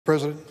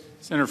President.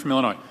 Senator from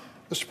Illinois.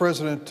 Mr.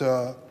 President,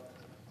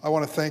 I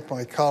want to thank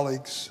my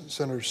colleagues,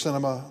 Senator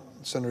Sinema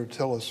and Senator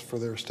Tillis, for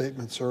their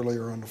statements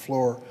earlier on the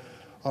floor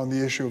on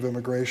the issue of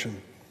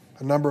immigration.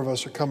 A number of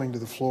us are coming to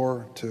the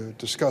floor to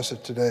discuss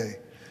it today.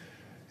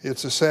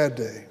 It's a sad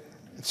day.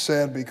 It's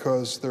sad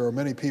because there are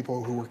many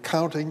people who were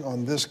counting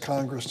on this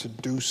Congress to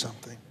do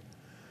something,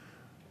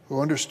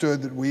 who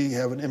understood that we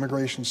have an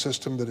immigration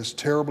system that is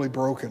terribly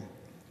broken,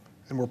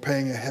 and we're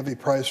paying a heavy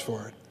price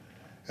for it.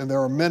 And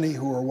there are many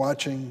who are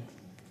watching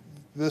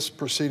this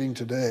proceeding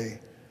today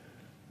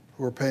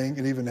who are paying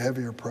an even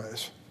heavier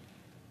price.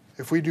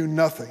 If we do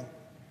nothing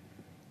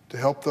to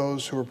help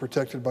those who are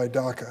protected by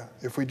DACA,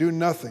 if we do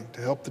nothing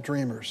to help the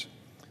dreamers,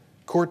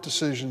 court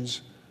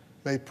decisions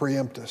may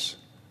preempt us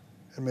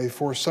and may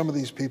force some of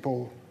these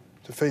people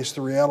to face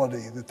the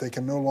reality that they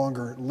can no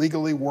longer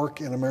legally work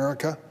in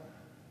America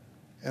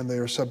and they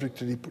are subject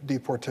to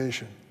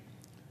deportation.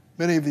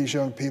 Many of these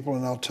young people,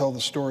 and I'll tell the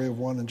story of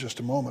one in just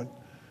a moment,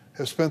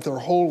 have spent their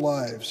whole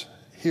lives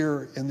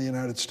here in the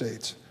United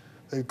States.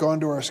 They've gone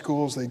to our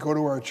schools, they go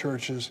to our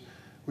churches,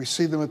 we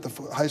see them at the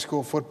high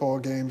school football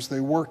games,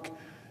 they work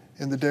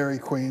in the Dairy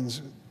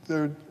Queens.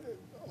 They're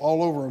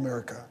all over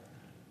America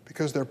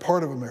because they're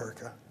part of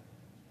America.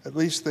 At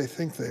least they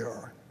think they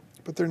are,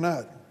 but they're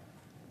not.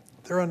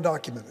 They're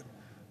undocumented.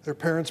 Their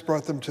parents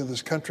brought them to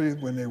this country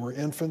when they were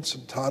infants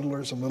and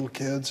toddlers and little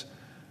kids.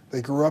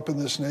 They grew up in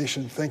this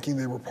nation thinking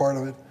they were part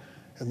of it,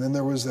 and then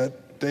there was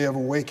that day of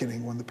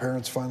awakening when the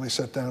parents finally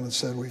sat down and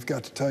said, "We've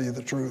got to tell you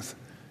the truth.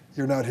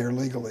 You're not here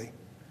legally."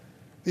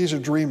 These are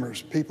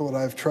dreamers, people that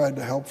I've tried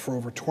to help for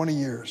over 20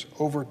 years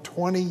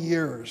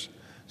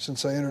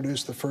since I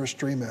introduced the first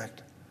DREAM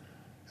Act.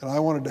 And I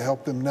wanted to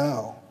help them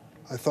now.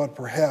 I thought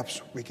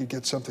perhaps we could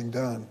get something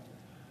done,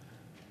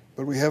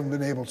 but we haven't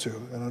been able to.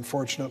 And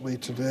unfortunately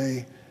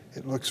today,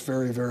 it looks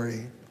very,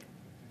 very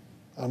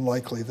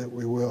unlikely that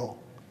we will.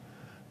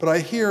 But I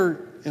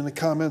hear in the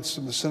comments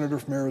of the senator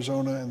from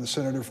Arizona and the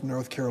senator from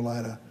North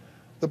Carolina,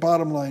 the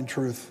bottom line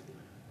truth.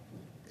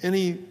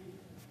 Any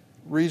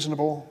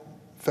reasonable,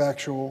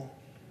 factual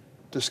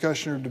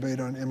discussion or debate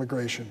on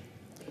immigration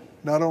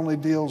not only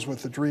deals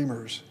with the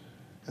dreamers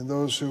and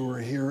those who are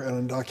here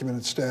in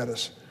undocumented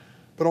status,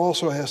 but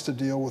also has to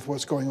deal with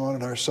what's going on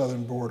at our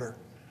southern border.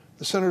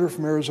 The senator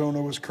from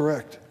Arizona was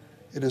correct.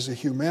 It is a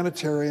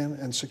humanitarian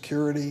and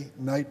security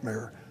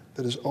nightmare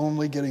that is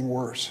only getting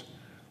worse.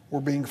 We're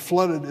being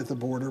flooded at the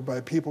border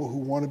by people who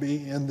want to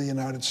be in the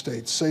United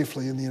States,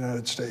 safely in the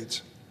United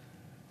States.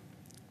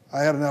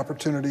 I had an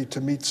opportunity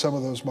to meet some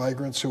of those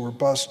migrants who were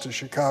bused to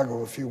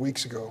Chicago a few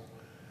weeks ago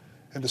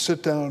and to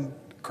sit down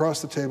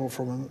across the table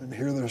from them and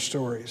hear their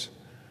stories.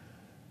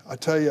 I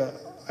tell you,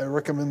 I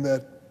recommend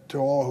that to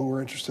all who are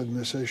interested in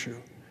this issue.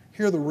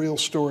 Hear the real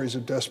stories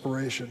of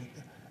desperation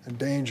and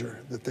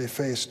danger that they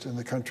faced in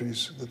the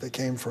countries that they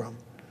came from,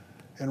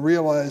 and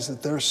realize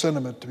that their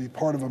sentiment to be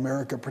part of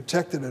America,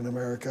 protected in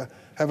America,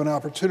 have an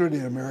opportunity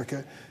in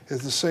America,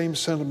 is the same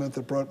sentiment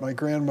that brought my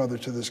grandmother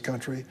to this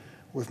country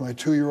with my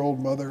 2-year-old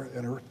mother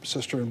and her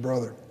sister and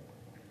brother.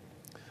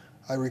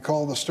 I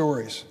recall the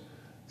stories.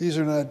 These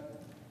are not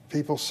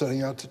people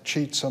setting out to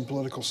cheat some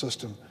political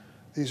system.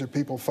 These are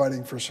people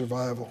fighting for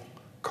survival.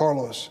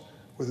 Carlos,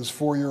 with his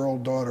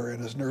 4-year-old daughter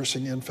and his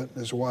nursing infant and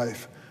his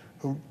wife,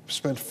 who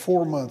spent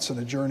 4 months on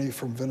a journey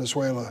from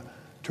Venezuela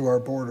to our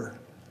border.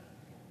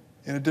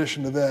 In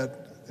addition to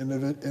that,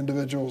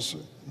 individuals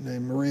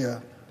named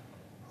Maria,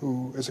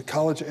 who is a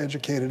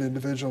college-educated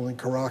individual in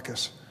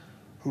Caracas,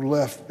 who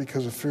left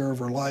because of fear of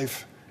her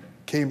life,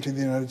 came to the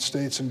United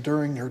States, and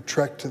during her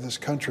trek to this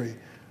country,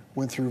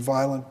 went through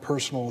violent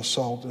personal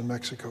assault in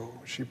Mexico.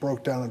 She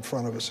broke down in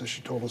front of us as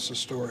she told us the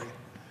story.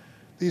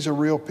 These are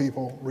real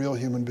people, real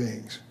human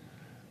beings.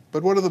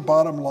 But what are the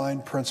bottom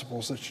line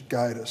principles that should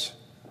guide us?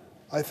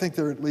 I think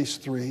there are at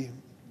least 3,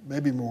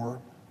 maybe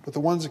more, but the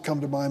ones that come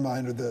to my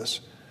mind are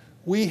this.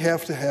 We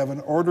have to have an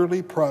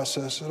orderly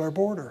process at our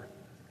border.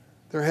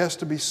 There has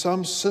to be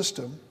some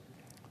system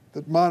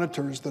that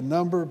monitors the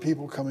number of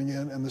people coming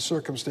in and the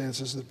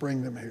circumstances that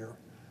bring them here.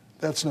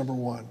 That's number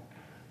 1.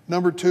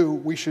 Number 2,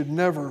 we should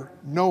never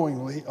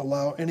knowingly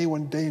allow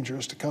anyone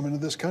dangerous to come into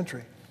this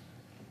country.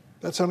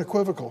 That's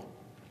unequivocal.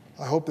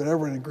 I hope that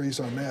everyone agrees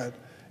on that.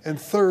 And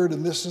third,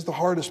 and this is the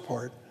hardest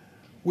part,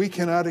 we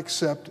cannot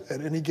accept at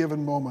any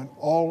given moment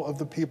all of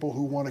the people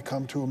who want to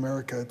come to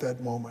America at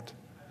that moment.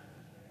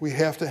 We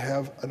have to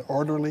have an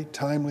orderly,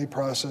 timely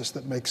process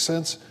that makes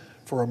sense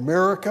for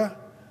America,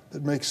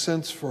 that makes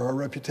sense for our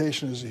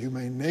reputation as a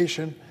humane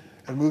nation,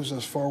 and moves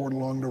us forward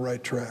along the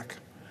right track.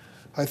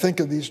 I think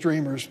of these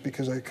dreamers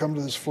because I come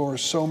to this floor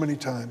so many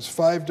times.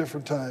 5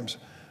 different times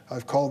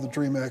I've called the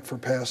DREAM Act for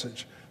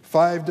passage.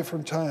 5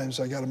 different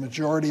times I got a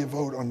majority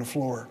vote on the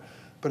floor.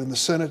 But in the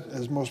Senate,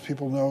 as most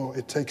people know,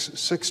 it takes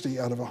 60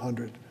 out of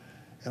 100.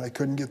 And I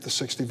couldn't get the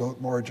 60 vote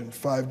margin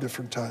 5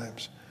 different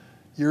times.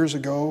 Years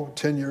ago,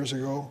 10 years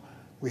ago,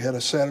 we had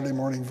a Saturday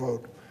morning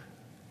vote.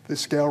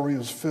 This gallery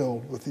was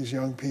filled with these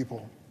young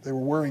people. They were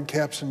wearing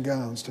caps and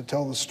gowns to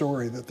tell the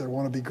story that they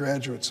want to be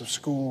graduates of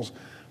schools,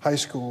 high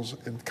schools,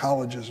 and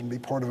colleges and be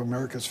part of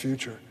America's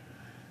future.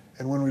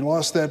 And when we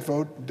lost that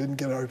vote, didn't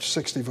get our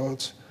 60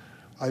 votes,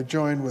 I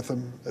joined with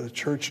him at a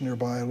church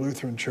nearby, a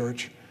Lutheran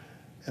church,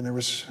 and there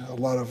was a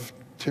lot of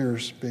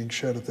tears being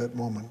shed at that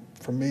moment,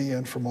 from me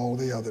and from all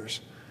the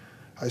others.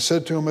 I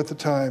said to him at the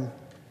time,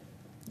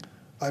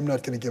 I'm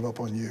not going to give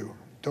up on you.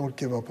 Don't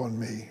give up on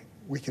me.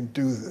 We can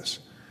do this.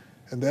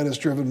 And that has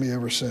driven me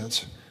ever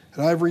since.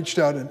 And I've reached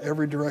out in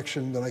every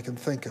direction that I can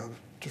think of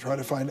to try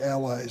to find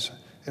allies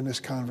in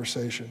this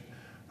conversation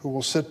who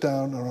will sit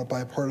down on a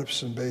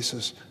bipartisan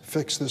basis,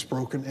 fix this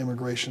broken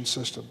immigration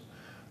system.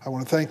 I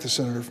want to thank the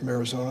senator from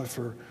Arizona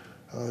for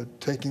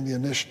taking the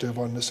initiative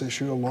on this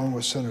issue, along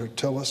with Senator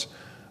Tillis.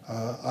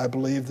 I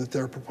believe that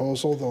their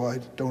proposal, though I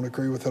don't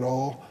agree with it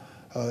all,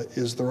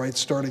 is the right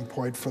starting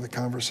point for the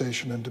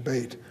conversation and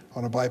debate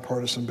on a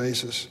bipartisan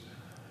basis.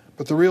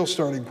 But the real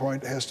starting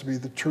point has to be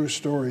the true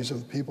stories of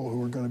the people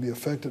who are going to be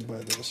affected by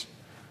this.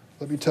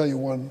 Let me tell you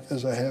one,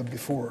 as I have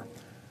before.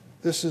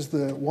 This is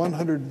the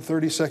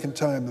 132nd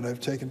time that I've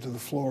taken to the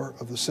floor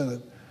of the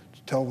Senate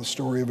to tell the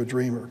story of a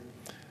dreamer.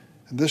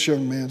 And this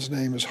young man's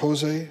name is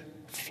Jose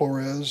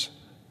Flores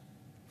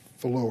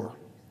Valor.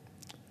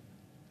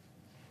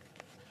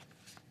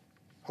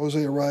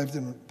 Jose arrived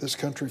in this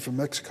country from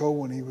Mexico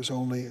when he was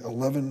only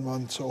 11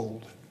 months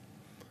old.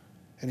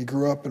 And he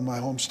grew up in my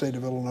home state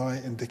of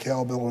Illinois, in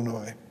DeKalb,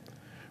 Illinois.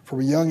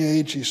 From a young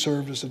age, he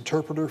served as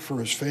interpreter for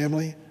his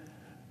family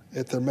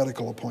at their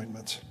medical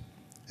appointments.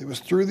 It was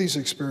through these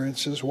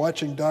experiences,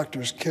 watching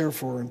doctors care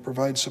for and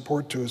provide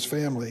support to his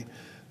family,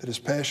 that his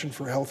passion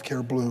for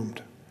healthcare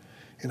bloomed.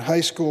 In high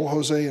school,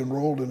 Jose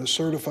enrolled in a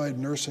certified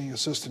nursing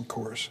assistant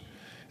course,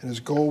 and his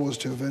goal was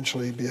to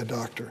eventually be a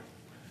doctor.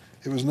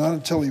 It was not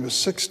until he was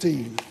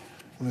 16,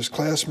 when his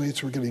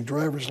classmates were getting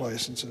driver's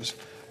licenses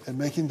and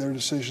making their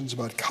decisions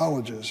about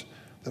colleges,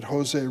 that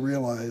Jose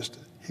realized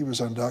he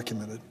was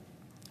undocumented.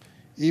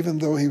 Even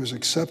though he was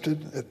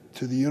accepted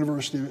to the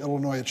University of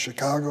Illinois at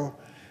Chicago,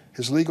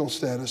 his legal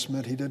status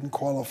meant he didn't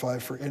qualify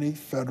for any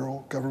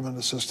federal government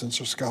assistance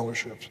or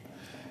scholarships,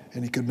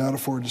 and he could not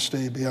afford to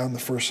stay beyond the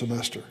first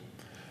semester.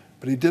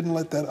 But he didn't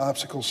let that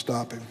obstacle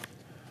stop him.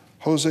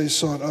 Jose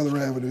sought other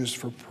avenues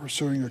for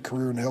pursuing a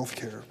career in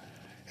healthcare,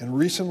 and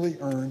recently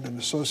earned an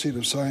Associate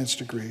of Science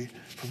degree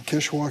from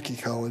Kishwaukee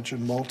College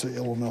in Malta,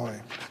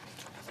 Illinois.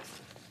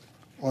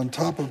 On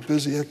top of a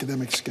busy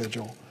academic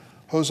schedule,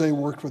 Jose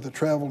worked with a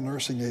travel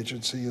nursing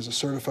agency as a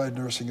certified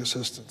nursing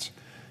assistant.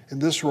 In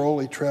this role,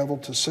 he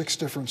traveled to 6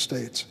 different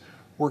states,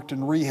 worked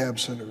in rehab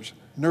centers,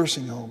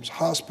 nursing homes,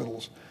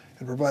 hospitals,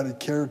 and provided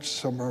care to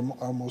some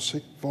of our most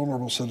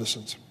vulnerable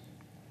citizens.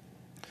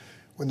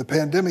 When the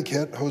pandemic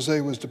hit, Jose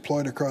was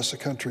deployed across the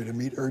country to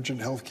meet urgent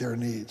healthcare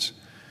needs.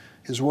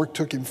 His work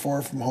took him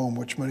far from home,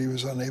 which meant he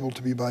was unable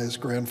to be by his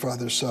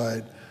grandfather's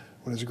side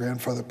when his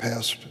grandfather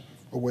passed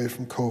away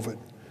from COVID.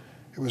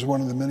 It was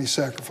one of the many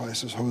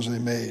sacrifices Jose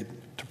made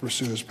to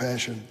pursue his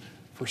passion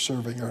for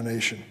serving our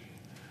nation.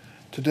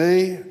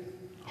 Today,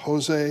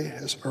 Jose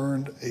has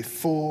earned a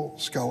full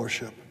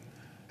scholarship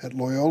at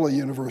Loyola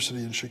University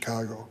in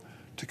Chicago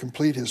to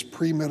complete his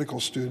pre-medical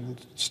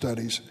student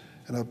studies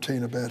and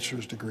obtain a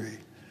bachelor's degree.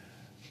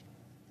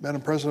 Madam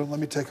President, let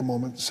me take a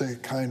moment to say a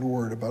kind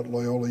word about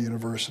Loyola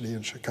University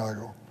in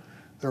Chicago.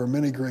 There are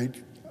many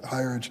great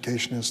higher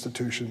education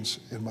institutions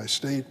in my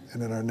state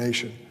and in our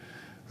nation,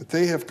 but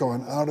they have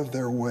gone out of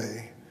their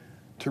way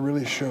to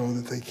really show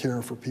that they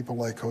care for people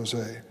like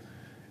Jose.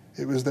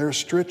 It was their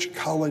Stritch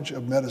College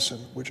of Medicine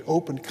which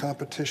opened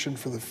competition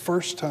for the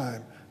first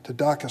time to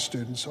DACA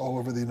students all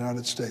over the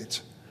United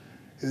States.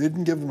 They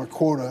didn't give them a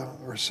quota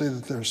or say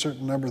that there's a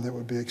certain number that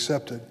would be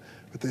accepted,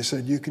 but they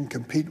said you can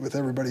compete with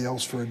everybody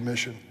else for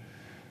admission.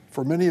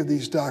 For many of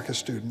these DACA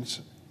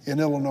students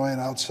in Illinois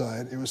and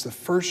outside, it was the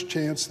first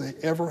chance they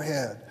ever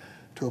had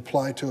to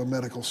apply to a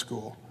medical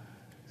school.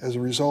 As a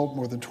result,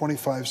 more than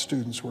 25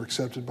 students were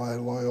accepted by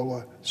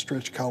Loyola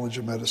Stritch College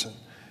of Medicine.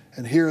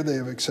 And here they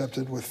have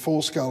accepted with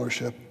full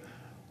scholarship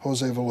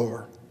Jose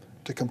Valor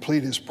to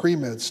complete his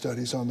pre-med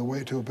studies on the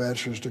way to a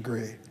bachelor's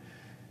degree.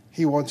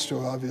 He wants to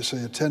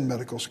obviously attend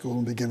medical school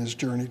and begin his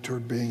journey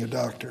toward being a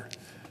doctor.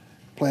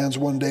 Plans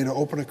one day to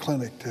open a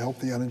clinic to help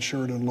the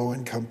uninsured and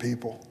low-income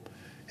people.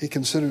 He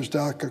considers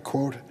DACA,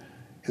 quote,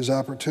 his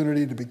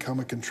opportunity to become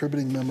a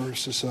contributing member of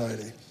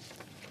society.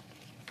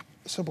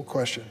 A simple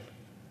question.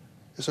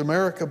 Is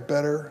America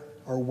better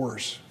or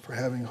worse for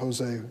having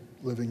Jose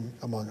living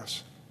among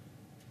us?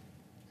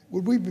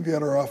 Would we be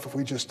better off if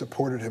we just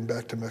deported him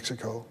back to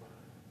Mexico?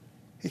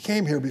 He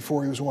came here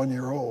before he was 1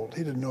 year old.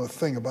 He didn't know a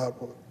thing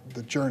about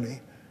the journey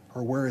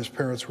or where his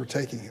parents were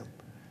taking him.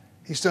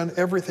 He's done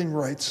everything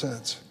right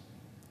since.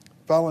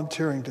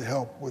 Volunteering to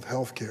help with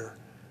health care,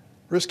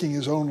 risking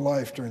his own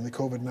life during the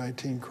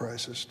COVID-19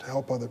 crisis to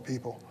help other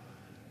people,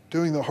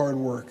 doing the hard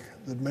work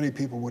that many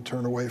people would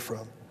turn away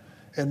from,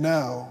 and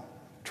now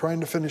trying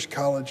to finish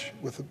college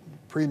with a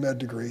pre-med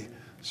degree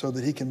so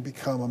that he can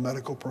become a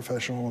medical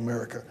professional in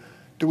America.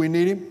 Do we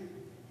need him?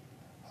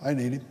 I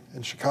need him.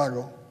 In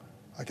Chicago,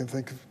 I can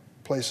think of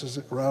places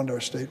around our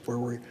state where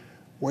we're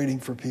waiting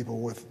for people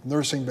with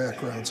nursing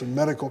backgrounds and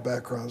medical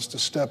backgrounds to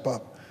step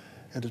up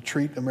and to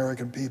treat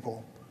American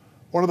people.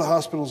 One of the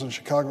hospitals in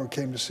Chicago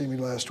came to see me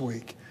last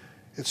week.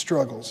 It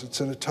struggles.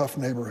 It's in a tough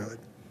neighborhood.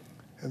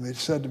 And they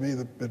said to me,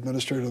 the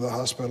administrator of the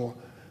hospital,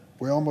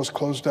 we almost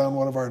closed down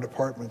one of our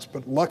departments,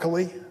 but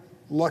luckily,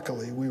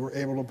 we were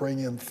able to bring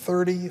in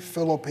 30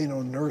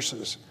 Filipino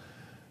nurses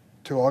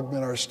to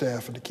augment our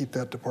staff and to keep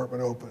that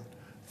department open.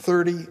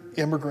 30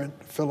 immigrant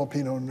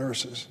Filipino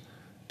nurses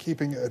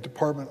keeping a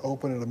department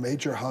open at a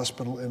major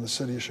hospital in the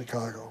city of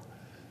Chicago.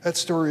 That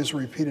story is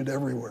repeated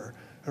everywhere.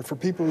 And for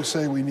people who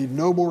say we need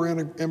no more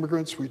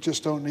immigrants, we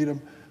just don't need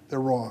them,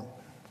 they're wrong.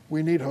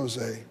 We need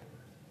Jose.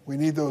 We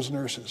need those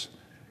nurses.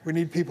 We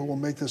need people who will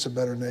make this a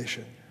better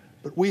nation.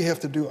 But we have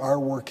to do our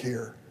work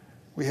here.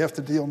 We have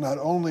to deal not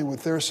only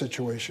with their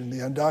situation, the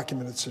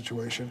undocumented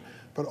situation,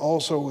 but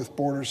also with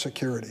border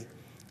security.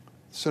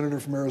 The senator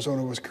from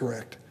Arizona was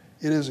correct.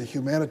 It is a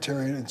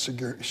humanitarian and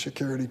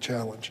security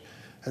challenge.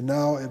 And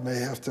now it may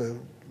have to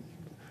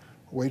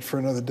wait for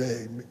another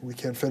day. We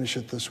can't finish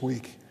it this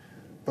week.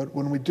 But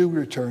when we do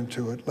return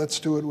to it, let's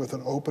do it with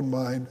an open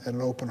mind and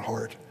an open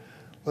heart.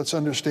 Let's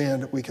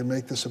understand that we can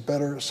make this a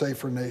better,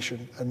 safer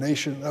nation, a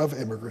nation of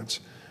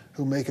immigrants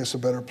who make us a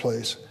better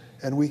place,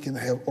 and we can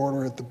have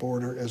order at the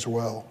border as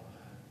well.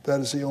 That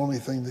is the only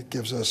thing that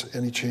gives us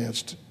any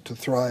chance to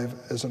thrive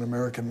as an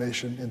American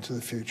nation into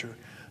the future.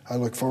 I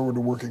look forward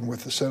to working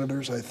with the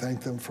senators. I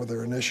thank them for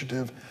their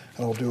initiative,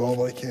 and I'll do all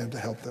that I can to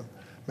help them.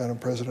 Madam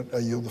President, I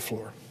yield the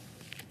floor.